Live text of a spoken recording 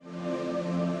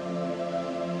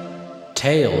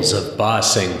Tales of Ba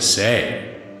Sing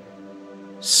Se.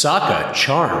 Sokka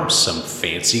charms some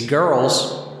fancy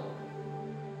girls.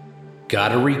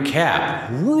 Gotta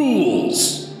recap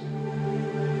rules.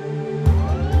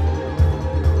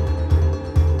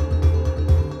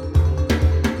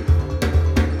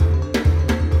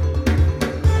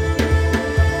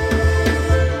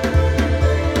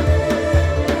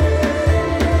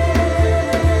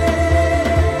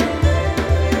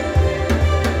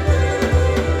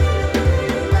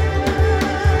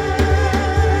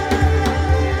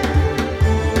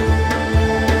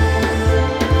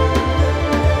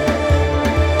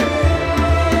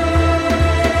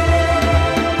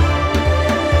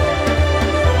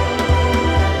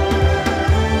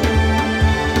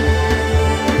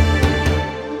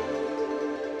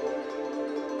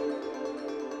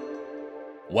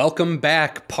 Welcome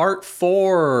back, part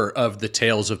 4 of the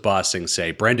Tales of Ba Sing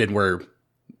Se. Brendan, we're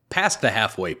past the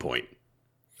halfway point.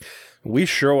 We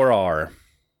sure are.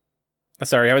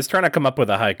 Sorry, I was trying to come up with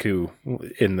a haiku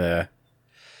in the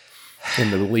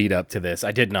lead up to this.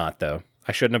 I did not, though.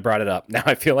 I shouldn't have brought it up. Now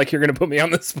I feel like you're going to put me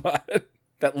on the spot.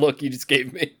 That look you just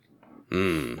gave me.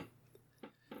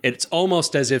 It's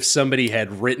almost as if somebody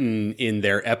had written in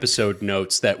their episode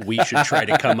notes that we should try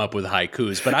to come up with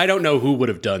haikus, but I don't know who would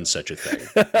have done such a thing.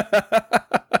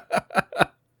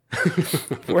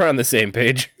 We're on the same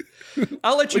page.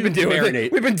 I'll let you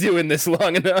marinate. We've been doing this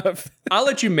long enough. I'll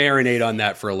let you marinate on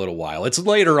that for a little while. It's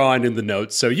later on in the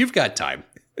notes, so you've got time.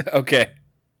 Okay.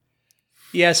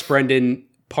 Yes, Brendan,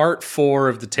 part 4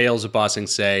 of the Tales of Ba Sing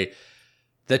Se,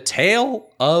 the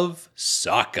Tale of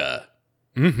Sokka.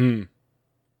 Mm-hmm.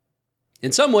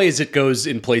 In some ways, it goes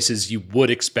in places you would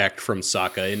expect from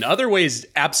Sokka. In other ways,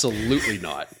 absolutely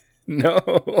not.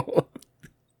 No.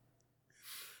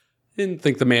 Didn't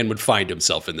think the man would find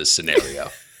himself in this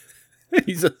scenario.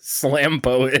 He's a slam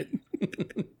poet.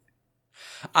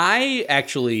 I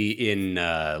actually, in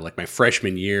my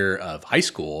freshman year of high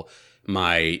school,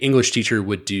 my English teacher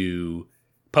would do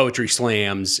poetry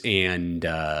slams, and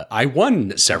I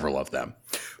won several of them.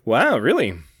 Wow,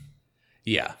 really?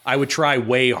 Yeah, I would try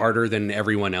way harder than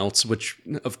everyone else, which,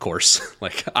 of course,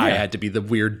 I had to be the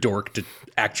weird dork to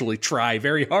actually try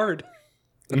very hard.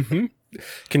 Mm-hmm.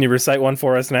 Can you recite one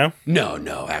for us now?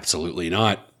 No, absolutely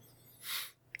not.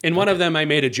 In one of them, I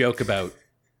made a joke about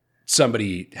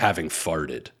somebody having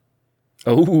farted.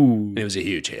 Oh. It was a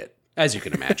huge hit, as you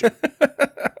can imagine.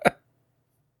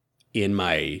 In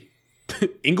my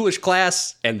English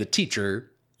class, and the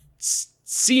teacher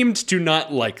seemed to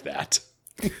not like that.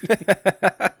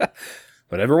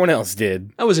 But everyone else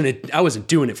did. I wasn't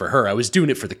doing it for her. I was doing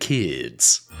it for the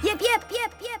kids. Yep.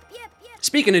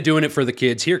 Speaking of doing it for the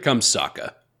kids, here comes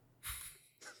Sokka.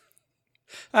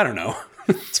 I don't know.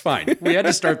 It's fine. We had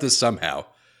to start this somehow.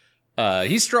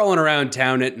 He's strolling around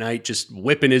town at night, just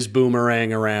whipping his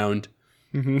boomerang around.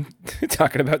 Mm-hmm.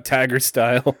 Talking about Tiger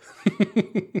style.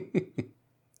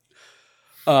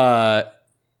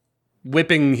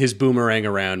 Whipping his boomerang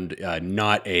around,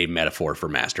 not a metaphor for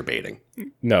masturbating.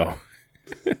 No.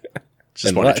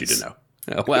 Just wanted you to know.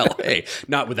 Well, hey,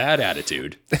 not with that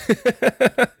attitude.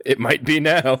 It might be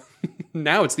now.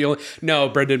 Now it's the only... No,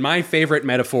 Brendan, my favorite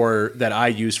metaphor that I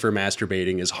use for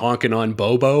masturbating is honking on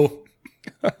Bobo.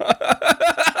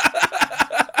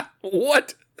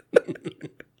 What?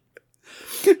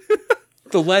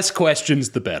 The less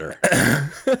questions, the better.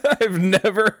 I've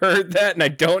never heard that, and I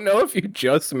don't know if you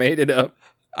just made it up.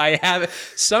 I have.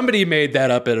 Somebody made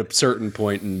that up at a certain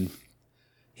point, and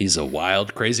he's a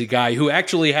wild, crazy guy who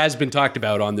actually has been talked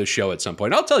about on this show at some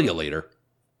point. I'll tell you later.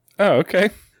 Oh, okay.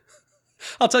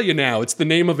 I'll tell you now. It's the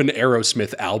name of an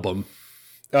Aerosmith album.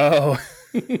 Oh.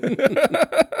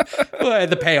 Well,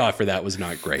 the payoff for that was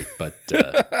not great, but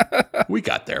we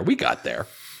got there.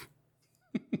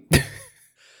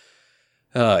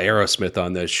 Aerosmith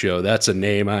on this show. That's a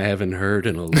name I haven't heard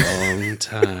in a long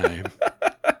time.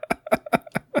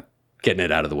 Getting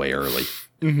it out of the way early.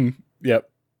 Mm-hmm. Yep.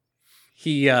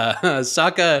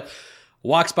 Sokka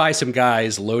walks by some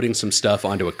guys loading some stuff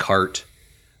onto a cart.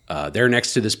 They're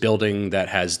next to this building that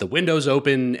has the windows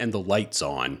open and the lights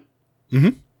on.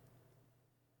 Mm-hmm.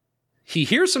 He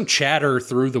hears some chatter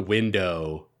through the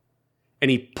window, and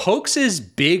he pokes his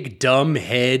big dumb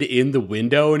head in the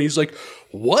window, and he's like,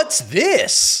 "What's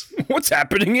this? What's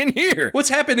happening in here? What's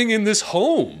happening in this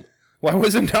home? Why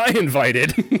wasn't I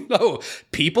invited?" Oh,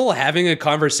 people having a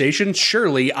conversation?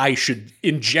 Surely I should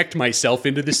inject myself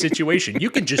into the situation. You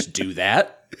can just do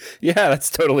that. Yeah, that's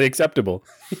totally acceptable.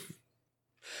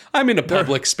 I'm in a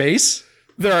public space.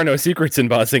 There are no secrets in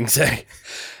Ba Sing Se.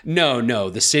 No,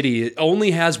 the city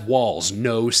only has walls,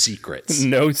 no secrets.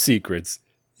 No secrets.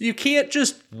 You can't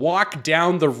just walk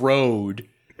down the road,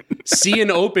 see an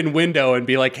open window, and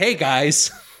be like, hey, guys,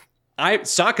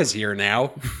 Sokka's here now.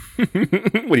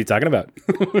 What are you talking about?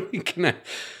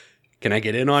 Can I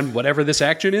get in on whatever this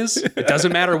action is? It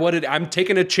doesn't matter what I'm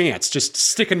taking a chance, just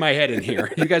sticking my head in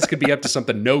here. You guys could be up to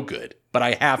something no good, but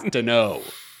I have to know.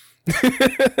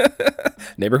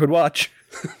 Neighborhood watch.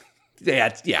 Yeah,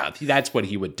 that's what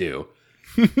he would do.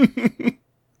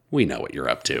 We know what you're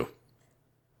up to.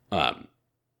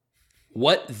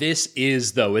 What this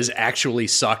is, though, is actually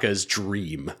Sokka's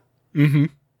dream. Mm-hmm.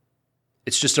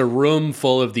 It's just a room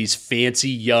full of these fancy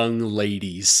young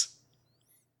ladies.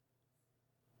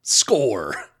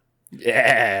 Score.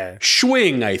 Yeah.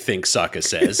 Schwing, I think Sokka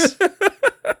says.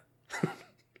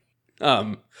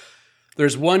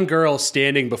 There's one girl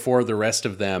standing before the rest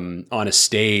of them on a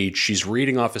stage. She's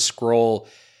reading off a scroll.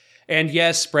 And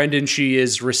yes, Brendan, she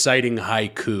is reciting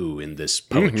haiku in this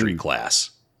poetry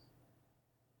class.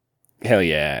 Hell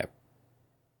yeah.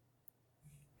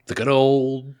 The good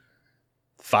old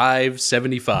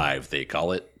 575, they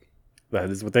call it. That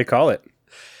is what they call it.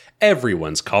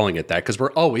 Everyone's calling it that because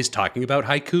we're always talking about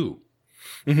haiku.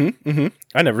 Mm-hmm, mm-hmm.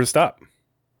 I never stop.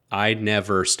 I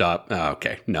never stop. Oh,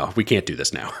 okay, no, we can't do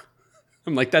this now.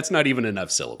 I'm like, that's not even enough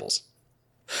syllables.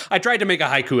 I tried to make a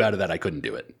haiku out of that. I couldn't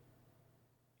do it.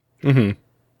 Mm-hmm.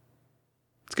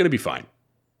 It's going to be fine.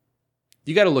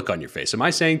 You got a look on your face. Am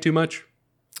I saying too much?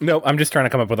 No, I'm just trying to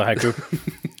come up with a haiku.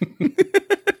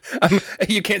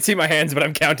 You can't see my hands, but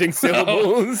I'm counting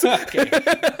syllables. Oh, okay.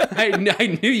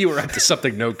 I knew you were up to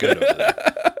something no good over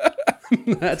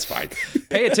there. That's fine.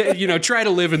 Pay attention. Try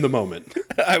to live in the moment.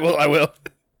 I will.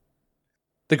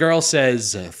 The girl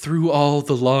says, through all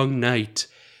the long night,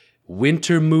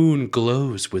 winter moon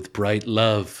glows with bright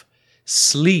love.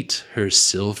 Sleet her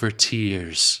silver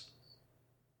tears.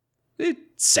 It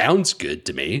sounds good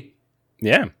to me.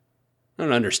 Yeah. I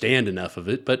don't understand enough of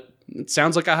it, but it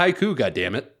sounds like a haiku,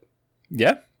 goddammit.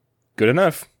 Yeah. Good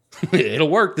enough. It'll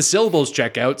work. The syllables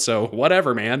check out, so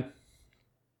whatever, man.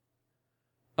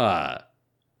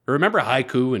 Remember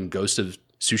haiku in Ghost of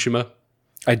Tsushima?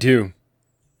 I do.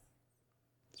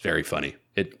 It's very funny.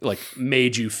 It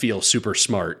made you feel super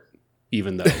smart,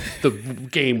 even though the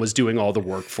game was doing all the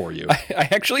work for you. I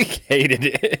actually hated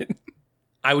it.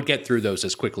 I would get through those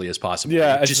as quickly as possible.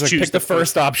 Yeah, just choose the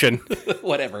first option.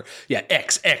 Whatever. Yeah,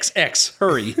 X.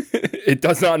 Hurry. It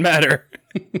does not matter.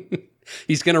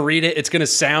 He's going to read it. It's going to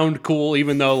sound cool,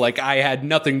 even though I had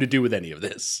nothing to do with any of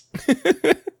this.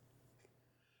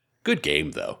 Good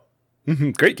game, though.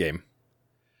 Great game.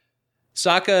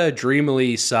 Sokka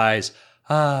dreamily sighs,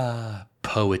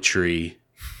 poetry.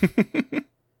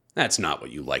 That's not what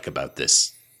you like about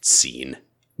this scene.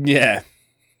 Yeah.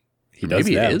 He does.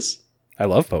 Maybe now. it is. I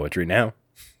love poetry now.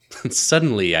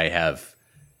 Suddenly I have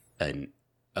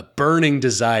a burning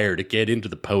desire to get into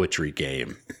the poetry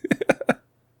game.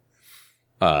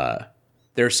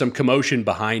 There's some commotion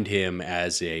behind him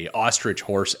as a ostrich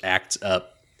horse acts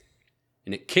up,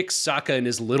 and it kicks Sokka in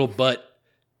his little butt,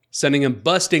 sending him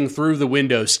busting through the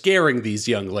window, scaring these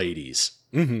young ladies.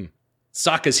 Mm-hmm.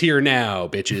 Sokka's here now,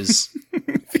 bitches.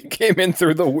 He came in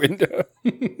through the window.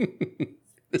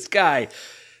 This guy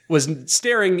was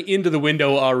staring into the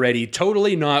window already.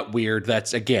 Totally not weird.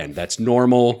 That's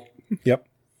normal. Yep.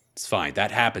 It's fine.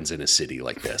 That happens in a city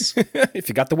like this. If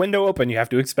you got the window open, you have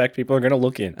to expect people are going to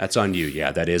look in. That's on you.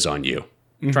 Yeah, that is on you.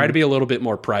 Mm-hmm. Try to be a little bit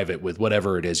more private with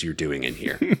whatever it is you're doing in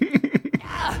here.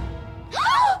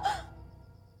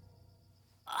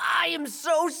 I am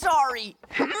so sorry.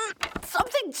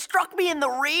 Something struck me in the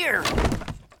rear.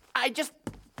 I just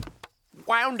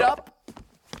wound up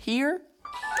here.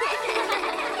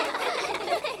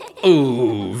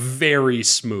 Ooh, very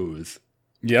smooth.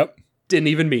 Yep. Didn't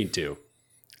even mean to.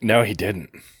 No, he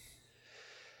didn't.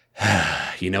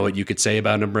 You know what you could say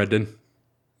about him, Brendan?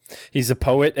 He's a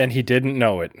poet and he didn't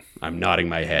know it. I'm nodding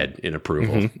my head in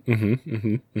approval.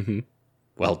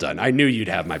 Well done. I knew you'd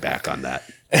have my back on that.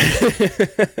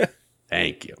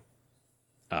 Thank you.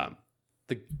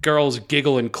 The girls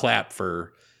giggle and clap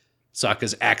for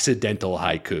Sokka's accidental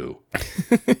haiku.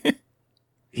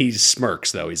 He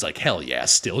smirks, though. He's like, hell yeah,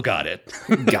 still got it.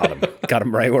 Got him. Got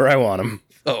him right where I want him.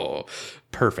 Oh,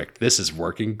 perfect. This is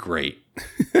working great.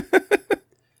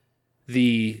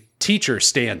 The teacher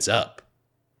stands up.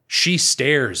 She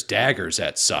stares daggers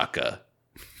at Sokka.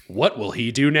 What will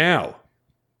he do now?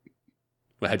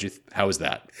 Well, how was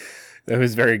that? That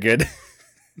was very good.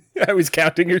 I was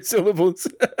counting your syllables.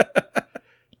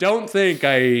 Don't think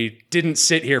I didn't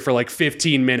sit here for like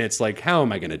 15 minutes like, how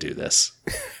am I going to do this?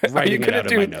 Writing it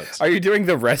out in my notes. Are you doing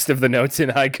the rest of the notes in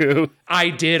haiku?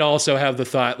 I did also have the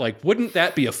thought, like, wouldn't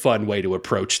that be a fun way to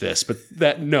approach this?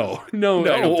 But no, I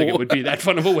don't think it would be that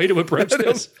fun of a way to approach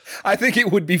this. I think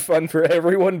it would be fun for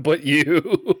everyone but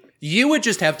you. You would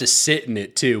just have to sit in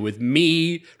it, too, with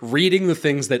me reading the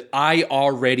things that I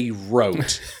already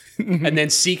wrote and then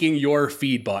seeking your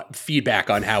feedback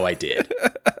on how I did.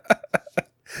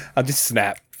 I'll just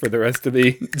snap for the rest of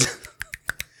the...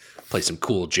 Play some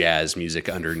cool jazz music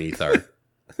underneath our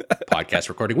podcast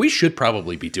recording. We should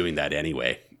probably be doing that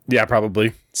anyway. Yeah,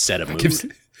 probably. Set a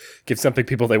mood. Give something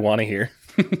people they want to hear.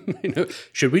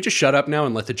 Should we just shut up now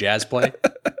and let the jazz play?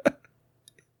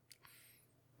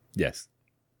 Yes.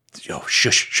 Yo,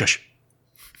 shush.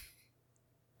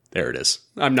 There it is.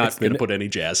 I'm not going to put any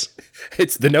jazz.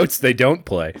 It's the notes they don't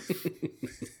play.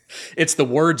 It's the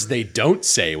words they don't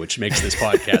say, which makes this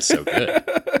podcast so good.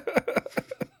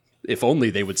 If only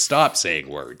they would stop saying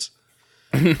words.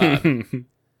 The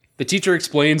teacher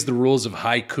explains the rules of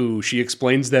haiku. She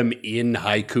explains them in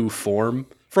haiku form.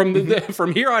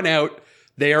 From here on out,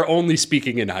 they are only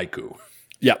speaking in haiku.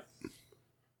 Yep.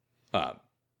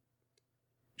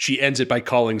 She ends it by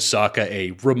calling Sokka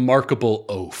a remarkable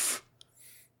oaf.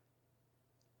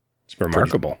 It's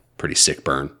remarkable. Pretty sick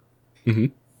burn. Mm-hmm.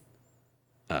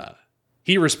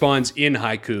 He responds in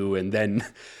haiku and then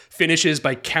finishes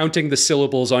by counting the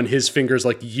syllables on his fingers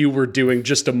like you were doing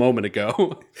just a moment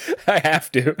ago. I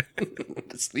have to.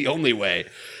 It's the only way.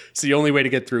 It's the only way to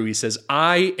get through. He says,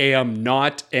 I am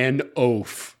not an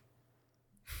oaf.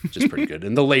 Which is pretty good.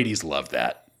 And the ladies love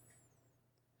that.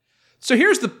 So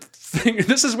here's the thing.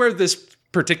 This is where this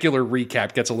particular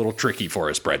recap gets a little tricky for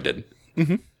us, Brendan.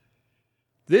 Mm-hmm.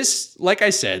 This, like I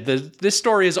said, this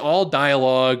story is all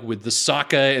dialogue with the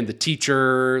Sokka and the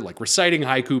teacher, like reciting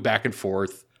haiku back and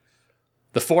forth.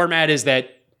 The format is that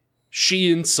she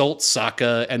insults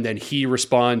Sokka and then he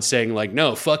responds saying like,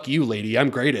 no, fuck you, lady. I'm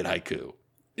great at haiku.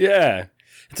 Yeah.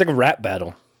 It's like a rap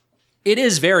battle. It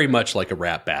is very much like a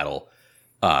rap battle.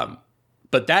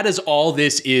 But that is all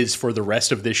this is for the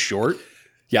rest of this short.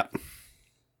 Yep.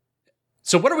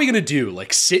 So what are we going to do?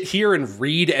 Like sit here and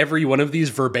read every one of these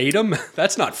verbatim?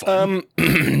 That's not fun.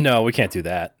 No, we can't do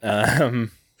that.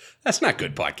 That's not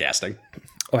good podcasting.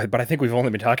 Oh, but I think we've only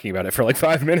been talking about it for like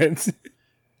 5 minutes.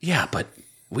 Yeah, but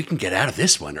we can get out of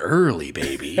this one early,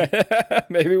 baby.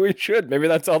 Maybe we should. Maybe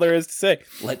that's all there is to say.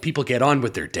 Let people get on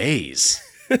with their days.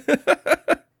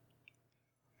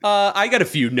 I got a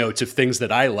few notes of things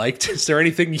that I liked. Is there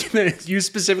anything that you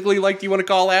specifically liked you want to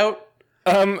call out?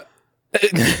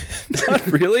 Not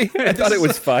really. I thought it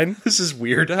was fun. This is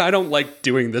weird. I don't like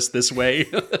doing this way.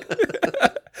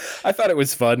 I thought it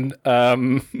was fun.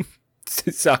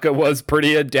 Sokka was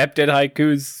pretty adept at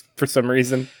haikus for some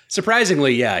reason.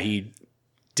 Surprisingly, yeah, he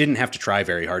didn't have to try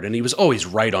very hard, and he was always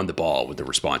right on the ball with the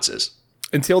responses.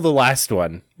 Until the last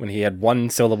one, when he had one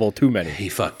syllable too many. He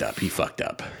fucked up.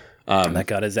 And that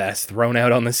got his ass thrown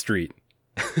out on the street.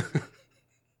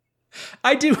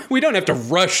 We don't have to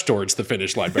rush towards the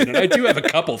finish line, Brendan. I do have a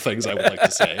couple things I would like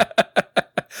to say.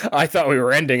 I thought we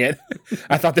were ending it.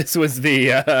 I thought this was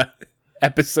the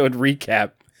episode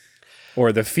recap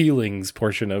or the feelings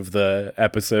portion of the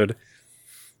episode.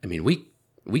 I mean,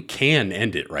 we can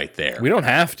end it right there. We don't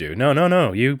have to.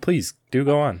 No. You please do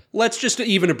go on. Let's just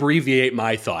even abbreviate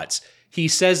my thoughts. He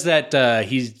says that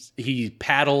he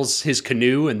paddles his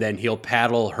canoe and then he'll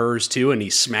paddle hers too, and he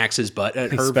smacks his butt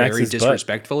at her very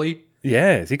disrespectfully. Butt.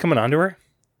 Yeah, is he coming onto her?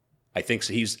 I think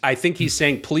so. I think he's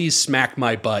saying, "Please smack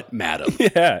my butt, madam."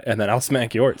 Yeah, and then I'll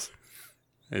smack yours.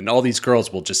 And all these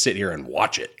girls will just sit here and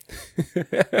watch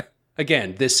it.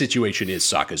 Again, this situation is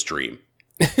Sokka's dream.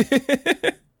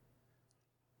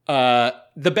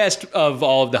 The best of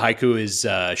all of the haiku is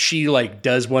she like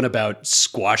does one about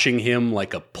squashing him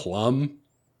like a plum.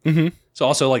 Mm-hmm. So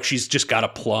also like she's just got a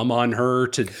plum on her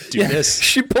to do this.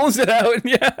 She pulls it out.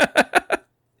 Yeah,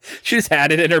 she just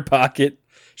had it in her pocket.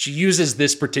 She uses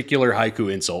this particular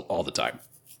haiku insult all the time.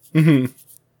 Mm-hmm.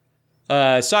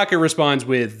 Sokka responds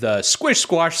with squish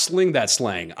squash sling that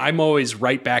slang. I'm always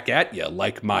right back at you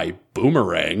like my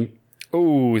boomerang.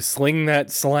 Ooh, sling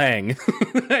that slang.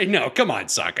 I know. Come on,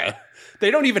 Sokka. They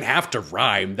don't even have to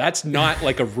rhyme. That's not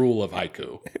like a rule of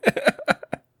haiku.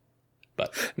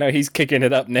 But no, he's kicking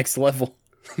it up next level.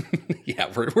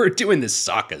 Yeah, we're doing this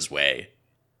Sokka's way.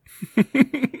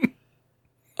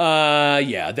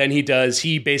 Yeah, then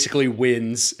he basically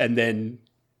wins and then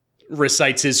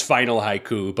recites his final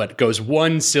haiku, but goes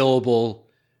one syllable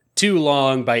too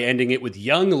long by ending it with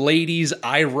young ladies,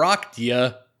 I rocked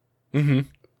ya. Mm-hmm.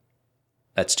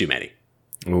 That's too many.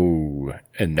 Ooh. Ooh,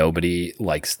 and nobody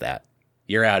likes that.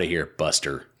 You're out of here,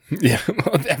 Buster. Yeah,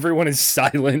 everyone is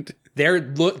silent.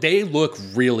 They look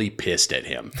really pissed at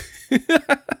him.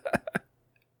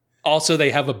 Also, they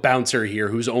have a bouncer here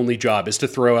whose only job is to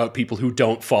throw out people who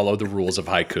don't follow the rules of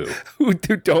haiku. Who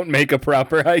don't make a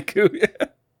proper haiku.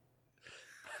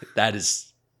 That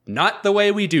is not the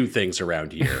way we do things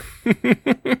around here.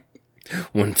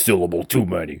 One syllable too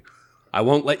many. I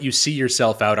won't let you see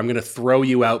yourself out. I'm going to throw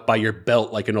you out by your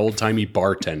belt like an old-timey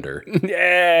bartender.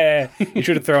 Yeah. You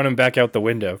should have thrown him back out the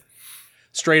window.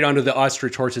 Straight onto the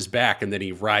ostrich horse's back, and then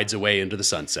he rides away into the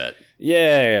sunset.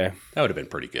 Yeah. That would have been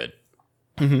pretty good.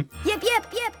 Mm-hmm. Yep.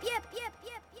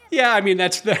 Yeah, I mean,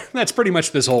 that's pretty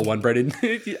much this whole one, Brendan.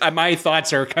 My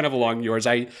thoughts are kind of along yours.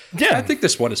 I think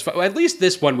this one is fun. At least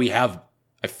this one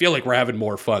I feel like we're having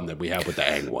more fun than we have with the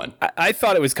Aang one. I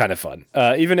thought it was kind of fun.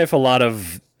 Even if a lot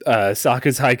of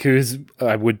Sokka's haikus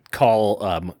I would call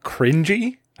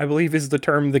cringy, I believe is the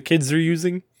term the kids are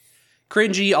using.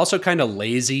 Cringy, also kind of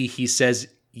lazy. He says,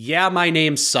 yeah, my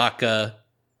name's Sokka.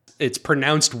 It's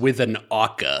pronounced with an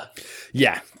aka.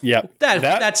 Yeah.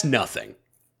 That's nothing.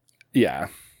 Yeah.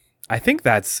 I think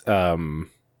that's a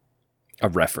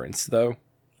reference, though.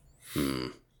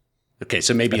 Okay,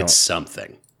 so maybe it's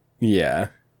something. Yeah.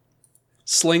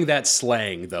 Sling that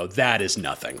slang, though. That is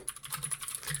nothing.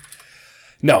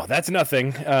 No, that's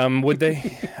nothing. Would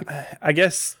they? I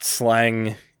guess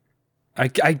slang.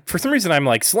 I for some reason I'm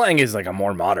like slang is like a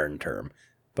more modern term,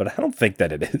 but I don't think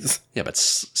that it is. Yeah, but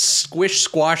squish,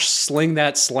 squash, sling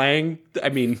that slang. I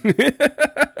mean,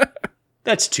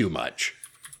 that's too much.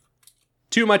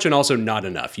 Too much and also not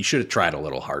enough. You should have tried a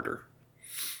little harder.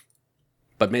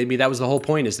 But maybe that was the whole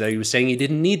point, is that he was saying he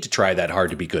didn't need to try that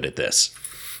hard to be good at this.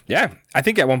 Yeah, I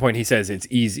think at one point he says it's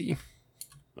easy.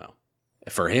 Well,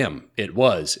 for him, it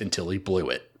was until he blew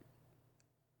it.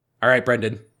 All right,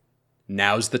 Brendan.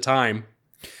 Now's the time.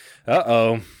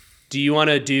 Uh-oh. Do you want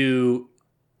to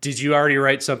did you already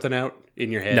write something out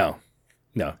in your head?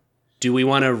 No. Do we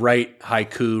want to write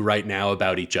haiku right now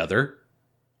about each other?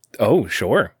 Oh,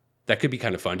 sure. That could be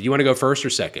kind of fun. Do you want to go first or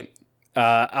second?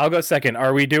 I'll go second.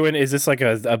 Is this like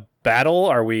a battle?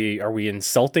 Are we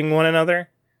insulting one another?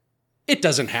 It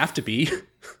doesn't have to be.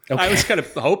 Okay. I was kind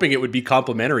of hoping it would be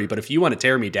complimentary, but if you want to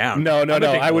tear me down. No.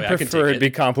 I would prefer it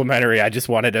be complimentary. I just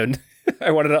wanted to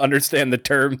I wanted to understand the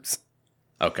terms.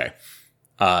 Okay.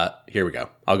 Here we go.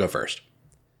 I'll go first.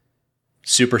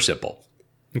 Super simple.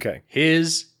 Okay.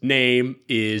 His name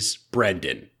is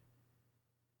Brendan.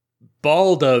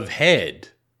 Bald of head,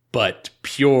 but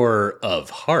pure of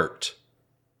heart.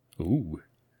 Ooh.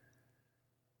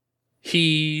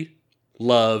 He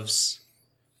loves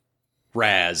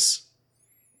Raz.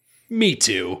 Me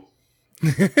too.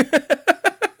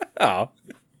 Oh.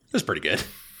 That's pretty good.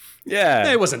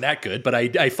 Yeah. It wasn't that good, but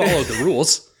I followed the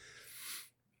rules.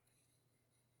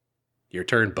 Your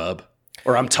turn, bub.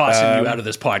 Or I'm tossing you out of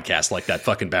this podcast like that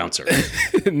fucking bouncer.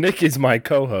 Nick is my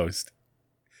co-host.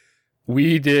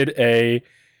 We did a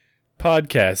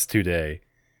podcast today.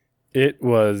 It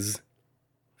was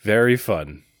very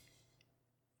fun.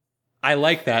 I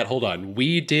like that. Hold on.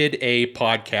 We did a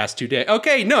podcast today.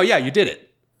 Okay, no, yeah, you did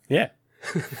it. Yeah.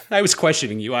 I was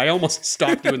questioning you. I almost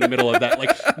stopped you in the middle of that.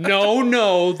 Like,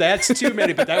 no, that's too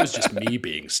many. But that was just me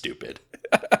being stupid.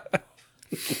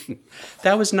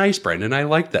 That was nice, Brendan. I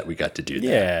liked that we got to do that.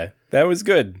 Yeah, that was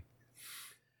good.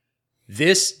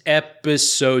 This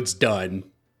episode's done.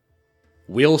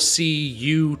 We'll see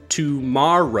you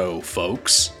tomorrow,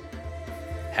 folks.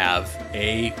 Have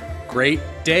a great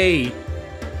day,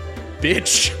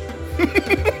 bitch.